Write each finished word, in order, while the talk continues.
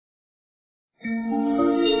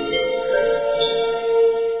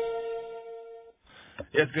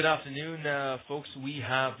Yes, good afternoon, folks. We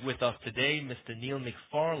have with us today Mr. Neil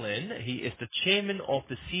McFarlane. He is the chairman of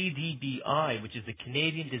the CDBI, which is the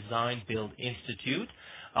Canadian Design Build Institute.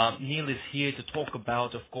 Neil is here to talk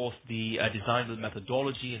about, of course, the design build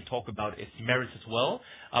methodology and talk about its merits as well.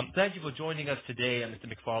 Thank you for joining us today,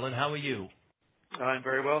 Mr. McFarlane. How are you? I'm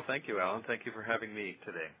very well, thank you, Alan. Thank you for having me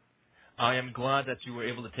today. I am glad that you were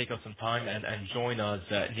able to take us some time and join us,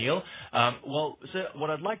 Neil. Well, sir,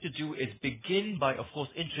 what I'd like to do is begin by, of course,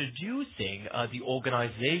 introducing the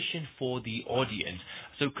organization for the audience.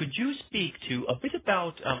 So could you speak to a bit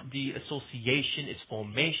about the association, its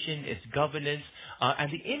formation, its governance,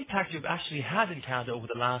 and the impact you've actually had in Canada over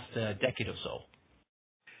the last decade or so?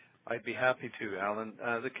 I'd be happy to, Alan.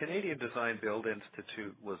 The Canadian Design Build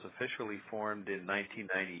Institute was officially formed in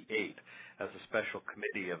 1998 as a special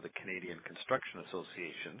committee of the Canadian Construction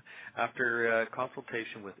Association after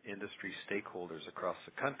consultation with industry stakeholders across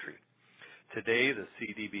the country. Today, the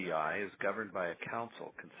CDBI is governed by a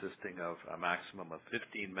council consisting of a maximum of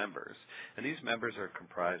 15 members, and these members are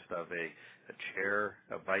comprised of a chair,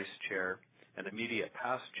 a vice chair, an immediate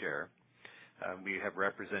past chair. We have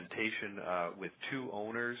representation with 2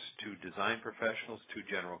 owners, 2 design professionals, 2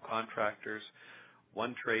 general contractors,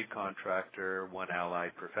 1 trade contractor, 1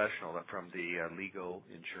 allied professional from the legal,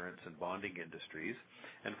 insurance, and bonding industries,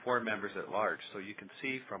 and 4 members at large. So you can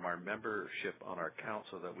see from our membership on our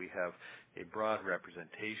council that we have a broad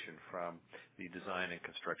representation from the design and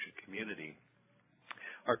construction community.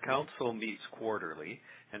 Our council meets quarterly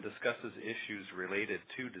and discusses issues related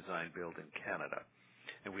to design build in Canada.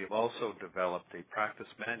 And we have also developed a practice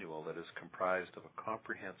manual that is comprised of a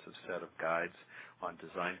comprehensive set of guides on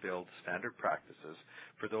design build standard practices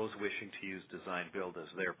for those wishing to use design build as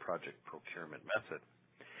their project procurement method.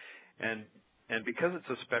 And because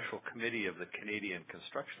it's a special committee of the Canadian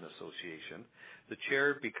Construction Association, the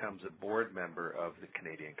chair becomes a board member of the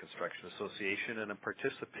Canadian Construction Association and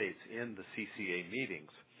participates in the CCA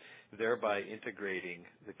meetings, thereby integrating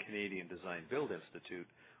the Canadian Design Build Institute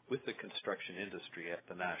with the construction industry at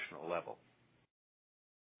the national level.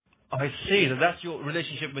 I see. So that's your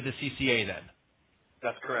relationship with the CCA then?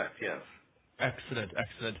 That's correct, yes. Excellent,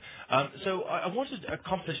 excellent. So I wanted to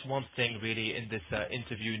accomplish one thing really in this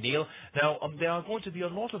interview, Neil. Now, there are going to be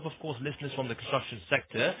a lot of course, listeners from the construction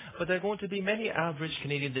sector, but there are going to be many average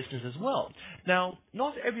Canadian listeners as well. Now,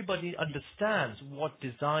 not everybody understands what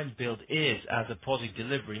design build is as a project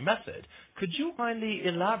delivery method. Could you kindly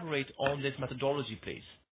elaborate on this methodology, please?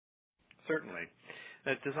 Certainly.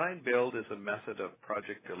 Design build is a method of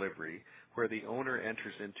project delivery where the owner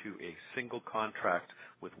enters into a single contract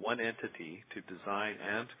with one entity to design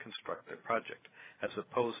and construct their project, as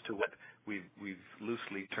opposed to what we've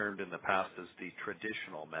loosely termed in the past as the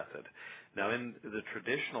traditional method. Now, in the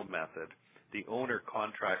traditional method, the owner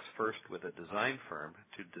contracts first with a design firm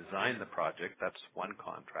to design the project, that's one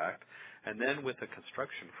contract, and then with a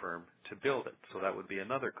construction firm to build it, so that would be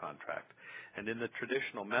another contract. And in the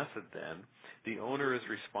traditional method then, the owner is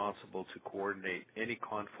responsible to coordinate any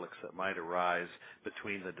conflicts that might arise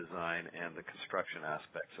between the design and the construction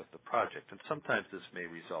aspects of the project. And sometimes this may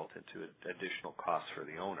result into additional costs for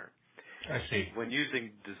the owner. I see. When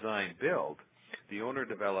using design build, the owner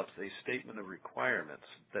develops a statement of requirements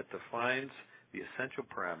that defines the essential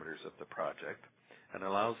parameters of the project and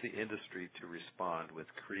allows the industry to respond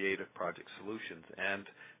with creative project solutions and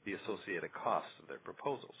the associated costs of their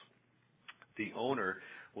proposals. The owner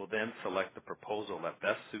will then select the proposal that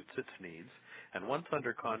best suits its needs, and once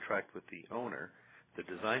under contract with the owner, the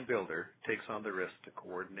design builder takes on the risk to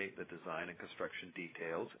coordinate the design and construction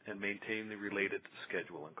details and maintain the related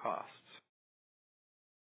schedule and costs.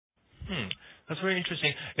 That's very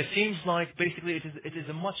interesting. It seems like basically it is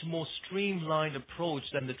a much more streamlined approach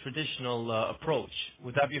than the traditional approach.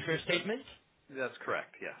 Would that be a fair statement? That's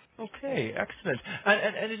correct, yes. Okay, excellent.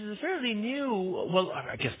 And it is a fairly new, well,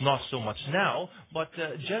 I guess not so much now, but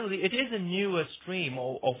generally it is a newer stream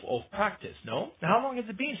of practice, no? How long has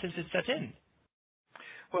it been since it's set in?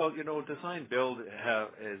 Well, you know, design build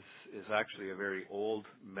is actually a very old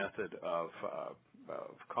method of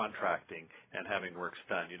contracting and having works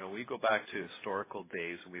done. You know, we go back to historical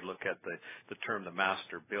days and we look at the term the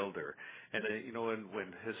master builder. And, you know, when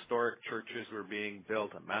historic churches were being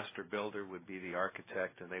built, a master builder would be the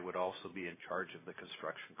architect, and they would also be in charge of the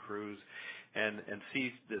construction crews and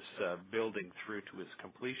see this building through to its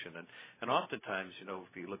completion. And oftentimes, you know,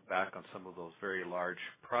 if you look back on some of those very large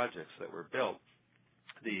projects that were built,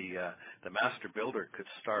 the master builder could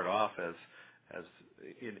start off as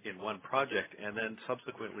in one project, and then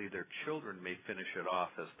subsequently their children may finish it off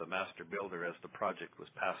as the master builder as the project was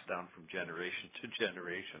passed down from generation to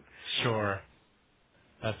generation. Sure.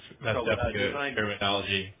 That's definitely a fair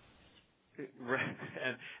analogy.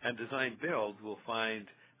 And design build will find,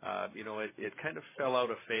 it kind of fell out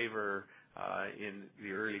of favor in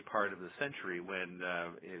the early part of the century when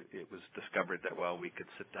it was discovered that, well, we could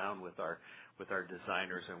sit down with our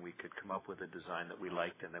designers and we could come up with a design that we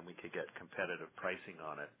liked, and then we could get competitive pricing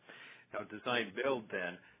on it. Now, design build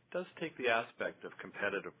then does take the aspect of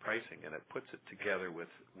competitive pricing, and it puts it together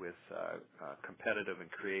with competitive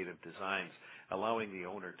and creative designs, allowing the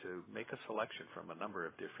owner to make a selection from a number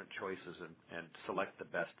of different choices and select the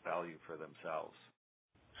best value for themselves.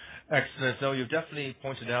 Excellent. So you've definitely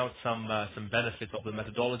pointed out some benefits of the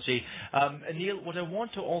methodology. Neil, what I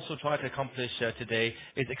want to also try to accomplish today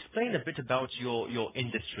is explain a bit about your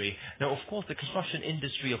industry. Now, of course, the construction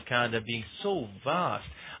industry of Canada being so vast,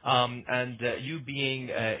 and you being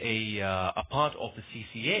a part of the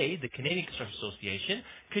CCA, the Canadian Construction Association,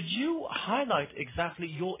 could you highlight exactly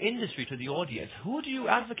your industry to the audience? Who do you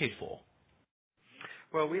advocate for?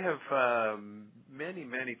 Well, we have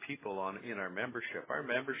many people in our membership. Our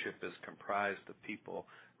membership is comprised of people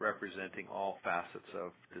representing all facets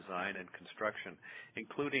of design and construction,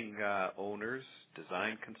 including owners,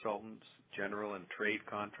 design consultants, general and trade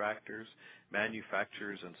contractors,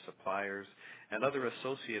 manufacturers and suppliers, and other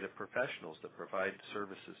associated professionals that provide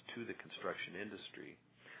services to the construction industry.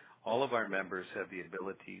 All of our members have the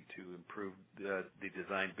ability to improve the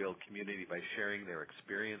design build community by sharing their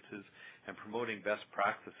experiences and promoting best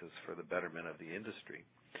practices for the betterment of the industry.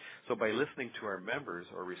 So by listening to our members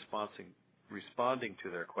or responding to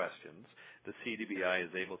their questions, the CDBI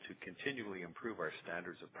is able to continually improve our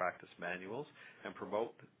standards of practice manuals and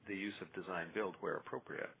promote the use of design build where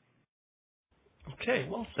appropriate. Okay,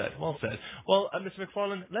 well said, well said. Well, Mr.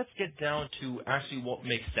 McFarlane, let's get down to actually what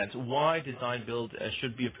makes sense. Why design build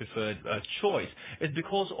should be a preferred choice. It's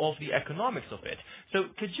because of the economics of it. So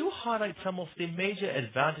could you highlight some of the major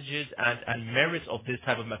advantages and merits of this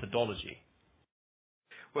type of methodology?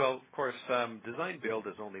 Well, of course, design build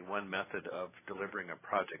is only one method of delivering a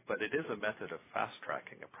project, but it is a method of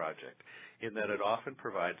fast-tracking a project in that it often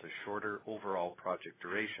provides a shorter overall project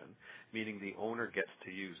duration, meaning the owner gets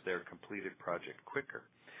to use their completed project quicker.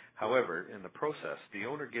 However, in the process, the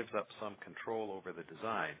owner gives up some control over the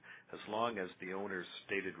design as long as the owner's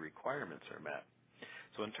stated requirements are met.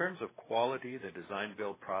 So in terms of quality, the design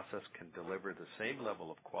build process can deliver the same level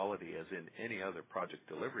of quality as in any other project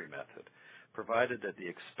delivery method, provided that the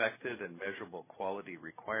expected and measurable quality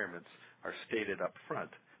requirements are stated up front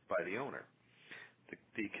by the owner.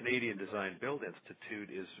 The Canadian Design Build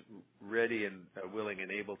Institute is ready and willing and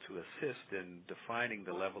able to assist in defining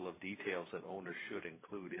the level of details that owners should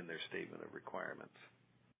include in their statement of requirements.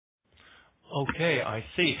 Okay, I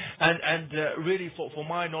see. And really, for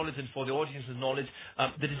my knowledge and for the audience's knowledge,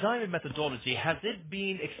 the design methodology, has it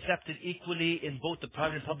been accepted equally in both the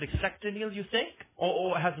private and public sector, Neil, you think?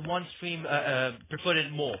 Or has one stream preferred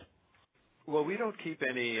it more? Well, we don't keep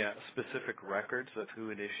any specific records of who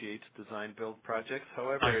initiates design build projects.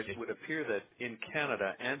 However, it would appear that in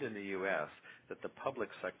Canada and in the U.S., that the public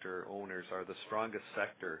sector owners are the strongest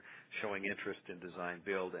sector showing interest in design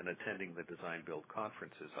build and attending the design build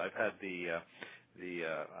conferences. I've had the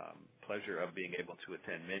pleasure of being able to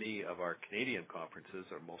attend many of our Canadian conferences,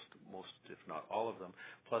 or most if not all of them,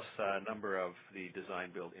 plus a number of the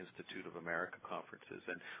Design Build Institute of America conferences.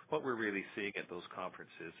 And what we're really seeing at those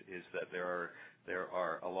conferences is that there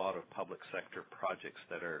are a lot of public sector projects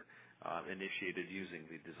that are initiated using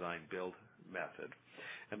the design build method.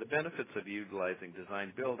 And the benefits of utilizing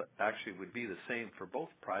design build actually would be the same for both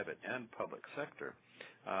private and public sector.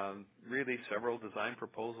 Really, several design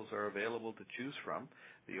proposals are available to choose from.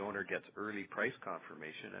 The owner gets early price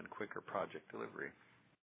confirmation and quicker project delivery.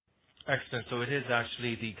 Excellent. So it is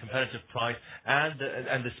actually the competitive price and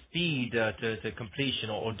the speed to completion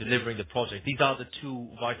or delivering the project. These are the two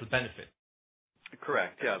vital benefits.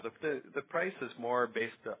 Correct. Yeah. The price is more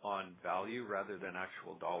based on value rather than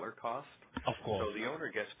actual dollar cost. Of course. So the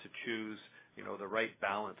owner gets to choose, the right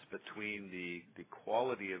balance between the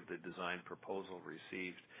quality of the design proposal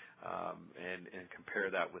received and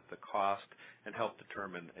compare that with the cost and help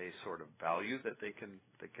determine a sort of value that they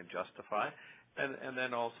can justify. And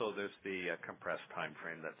then also there's the compressed time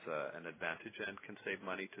frame that's an advantage and can save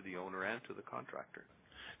money to the owner and to the contractor.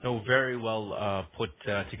 No, very well put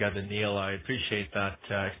together, Neil. I appreciate that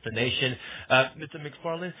explanation. Mr.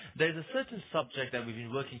 McFarlane, there's a certain subject that we've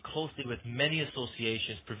been working closely with many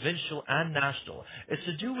associations, provincial and national. It's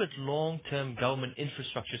to do with long-term government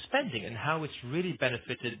infrastructure spending and how it's really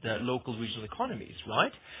benefited local regional economies,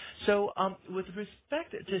 right? So with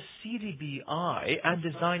respect to CDBI and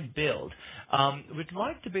design build, we'd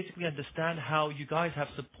like to basically understand how you guys have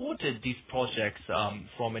supported these projects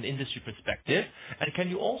from an industry perspective, and can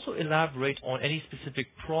you also elaborate on any specific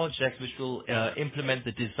projects which will implement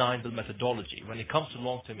the design build methodology when it comes to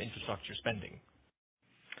long-term infrastructure spending?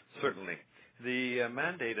 Certainly. The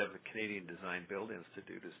mandate of the Canadian Design Build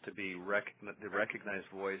Institute is to be the recognized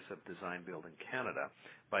voice of design build in Canada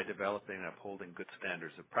by developing and upholding good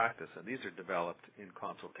standards of practice, and these are developed in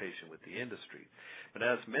consultation with the industry. But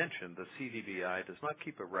as mentioned, the CDBI does not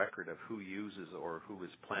keep a record of who uses or who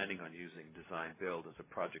is planning on using design build as a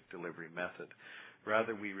project delivery method.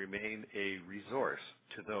 Rather, we remain a resource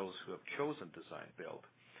to those who have chosen design build.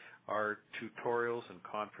 Our tutorials and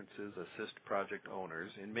conferences assist project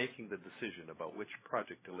owners in making the decision about which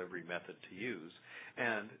project delivery method to use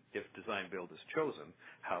and, if design build is chosen,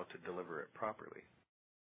 how to deliver it properly.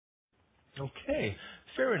 Okay,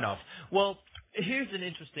 fair enough. Well, here's an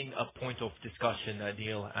interesting point of discussion,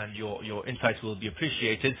 Neil, and your insights will be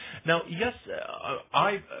appreciated. Now, yes,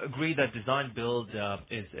 I agree that design build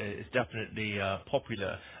is definitely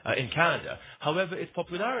popular in Canada. However, its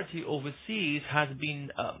popularity overseas has been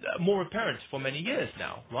more apparent for many years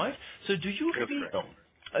now, right? So do you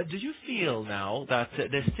feel now that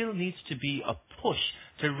there still needs to be a push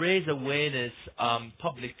to raise awareness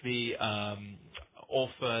publicly of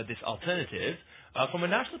this alternative from a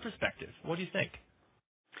national perspective? What do you think?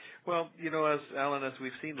 Well, as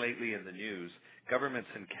we've seen lately in the news, governments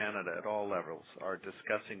in Canada at all levels are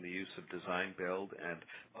discussing the use of design build and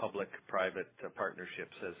public-private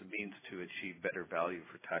partnerships as a means to achieve better value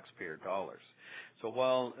for taxpayer dollars. So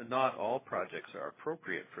while not all projects are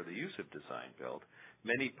appropriate for the use of design build,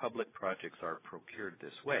 many public projects are procured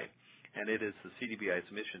this way, and it is the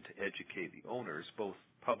CDBI's mission to educate the owners, both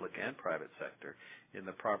public and private sector, in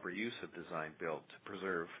the proper use of design build to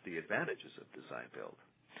preserve the advantages of design build.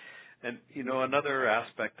 And, another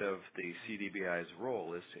aspect of the CDBI's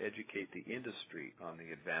role is to educate the industry on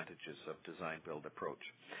the advantages of design build approach.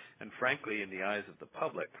 And frankly, in the eyes of the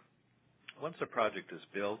public, once a project is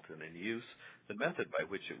built and in use, the method by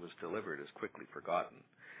which it was delivered is quickly forgotten.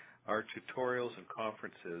 Our tutorials and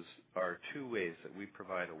conferences are two ways that we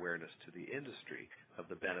provide awareness to the industry of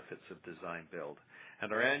the benefits of design build.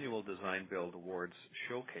 And our annual Design Build Awards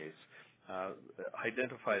showcase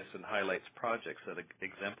identifies and highlights projects that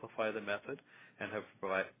exemplify the method and have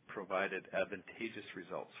provided advantageous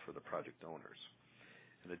results for the project owners.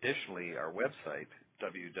 And additionally, our website,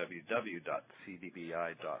 www.cdbi.org,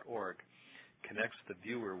 connects the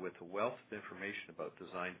viewer with a wealth of information about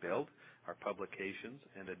design build, our publications,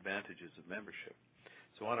 and advantages of membership.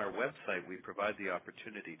 So on our website, we provide the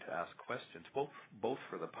opportunity to ask questions, both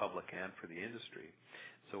for the public and for the industry.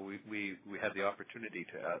 So we have the opportunity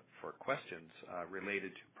for questions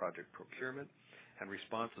related to project procurement, and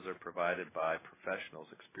responses are provided by professionals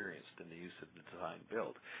experienced in the use of the design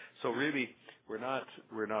build. So really, we're not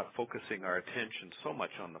focusing our attention so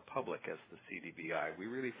much on the public as the CDBI. We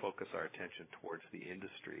really focus our attention towards the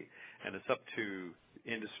industry, and it's up to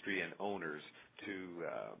industry and owners to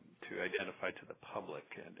identify to the public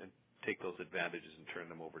and take those advantages and turn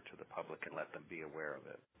them over to the public and let them be aware of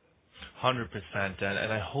it. 100%,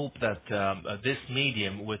 and I hope that this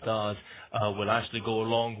medium with us will actually go a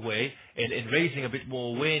long way in raising a bit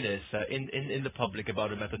more awareness in the public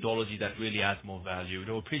about a methodology that really adds more value.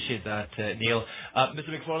 Appreciate that, Neil. Mr.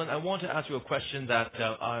 McFarlane, I want to ask you a question that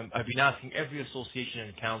I've been asking every association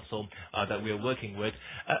and council that we are working with.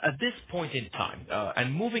 At this point in time,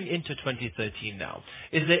 and moving into 2013 now,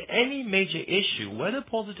 is there any major issue, whether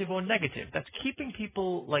positive or negative, that's keeping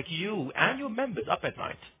people like you and your members up at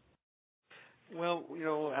night? Well,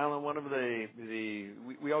 Alan, one of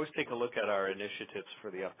we always take a look at our initiatives for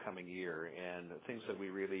the upcoming year and the things that we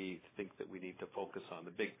really think that we need to focus on,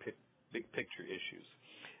 the big picture issues.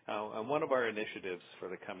 And one of our initiatives for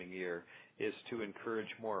the coming year is to encourage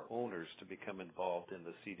more owners to become involved in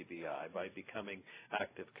the CDBI by becoming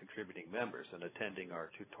active contributing members and attending our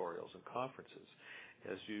tutorials and conferences.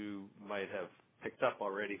 As you might have picked up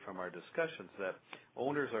already from our discussions, that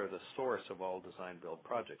owners are the source of all design build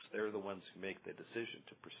projects. They're the ones who make the decision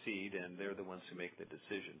to proceed, and they're the ones who make the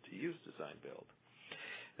decision to use design build.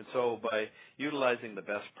 And so by utilizing the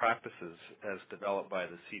best practices as developed by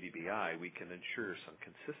the CDBI, we can ensure some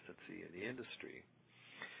consistency in the industry.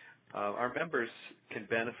 Our members can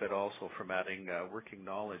benefit also from adding working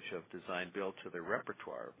knowledge of design build to their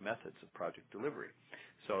repertoire of methods of project delivery.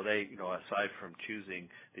 So they, aside from choosing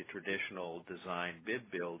the traditional design bid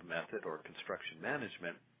build method or construction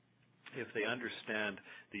management, if they understand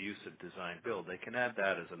the use of design build, they can add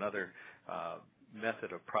that as another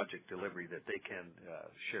method of project delivery that they can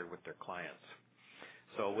share with their clients.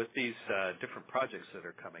 So with these different projects that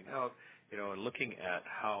are coming out, and looking at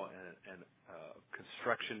how a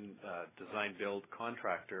construction design build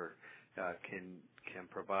contractor can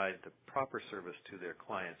provide the proper service to their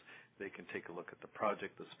clients, they can take a look at the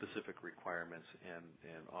project, the specific requirements, and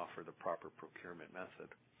offer the proper procurement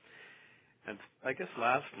method. And I guess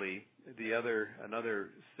lastly, another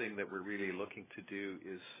thing that we're really looking to do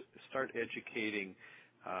is start educating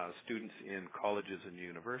students in colleges and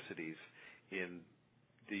universities in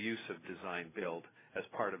the use of design build as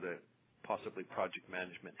part of the possibly project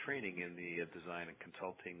management training in the design and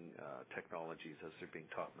consulting technologies as they're being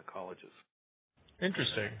taught in the colleges.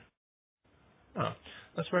 Interesting. Oh,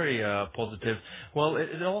 that's very positive. Well,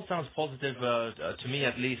 it all sounds positive to me,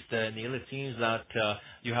 at least, Neil. It seems that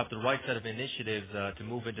you have the right set of initiatives to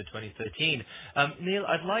move into 2013. Neil,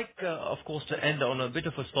 I'd like, of course, to end on a bit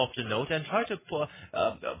of a softer note and try to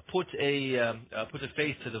put a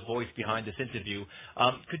face to the voice behind this interview.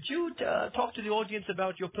 Could you talk to the audience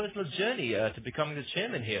about your personal journey to becoming the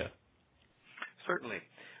chairman here? Certainly.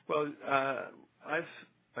 Well,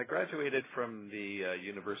 I graduated from the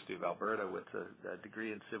University of Alberta with a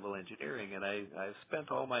degree in civil engineering, and I've spent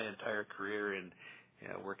all my entire career in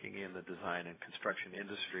working in the design and construction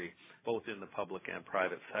industry, both in the public and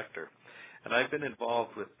private sector. And I've been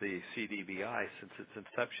involved with the CDBI since its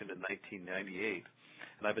inception in 1998,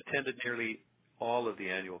 and I've attended nearly all of the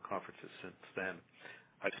annual conferences since then.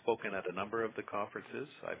 I've spoken at a number of the conferences.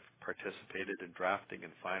 I've participated in drafting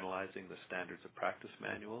and finalizing the standards of practice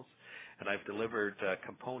manuals, and I've delivered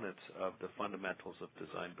components of the fundamentals of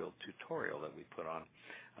design build tutorial that we put on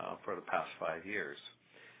for the past 5 years.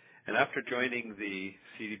 And after joining the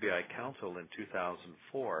CDBI Council in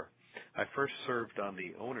 2004, I first served on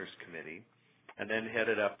the Owners Committee and then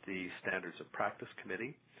headed up the Standards of Practice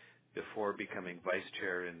Committee before becoming Vice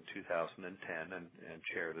Chair in 2010 and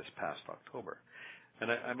Chair this past October. And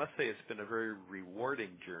I must say it's been a very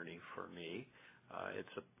rewarding journey for me.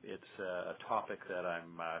 It's a topic that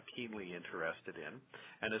I'm keenly interested in,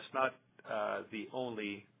 and it's not the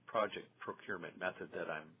only project procurement method that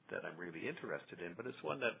I'm really interested in, but it's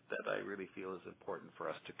one that I really feel is important for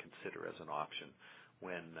us to consider as an option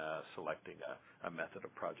when selecting a method of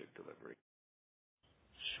project delivery.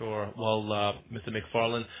 Sure. Well, Mr.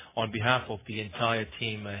 McFarlane, on behalf of the entire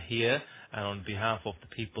team here and on behalf of the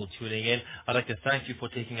people tuning in, I'd like to thank you for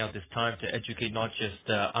taking out this time to educate not just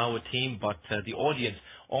our team but the audience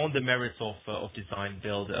on the merits of design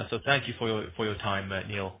build. So thank you for your time,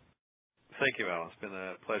 Neil. Thank you, Alan. It's been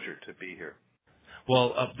a pleasure to be here.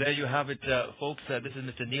 Well, there you have it, folks. This is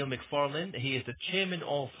Mr. Neil McFarlane. He is the chairman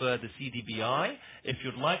of the CDBI. If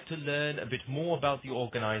you'd like to learn a bit more about the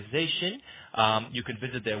organization, you can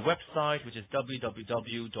visit their website, which is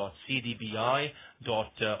www.cdbi.org,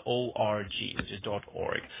 which is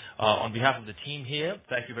 .org. On behalf of the team here,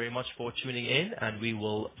 thank you very much for tuning in, and we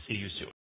will see you soon.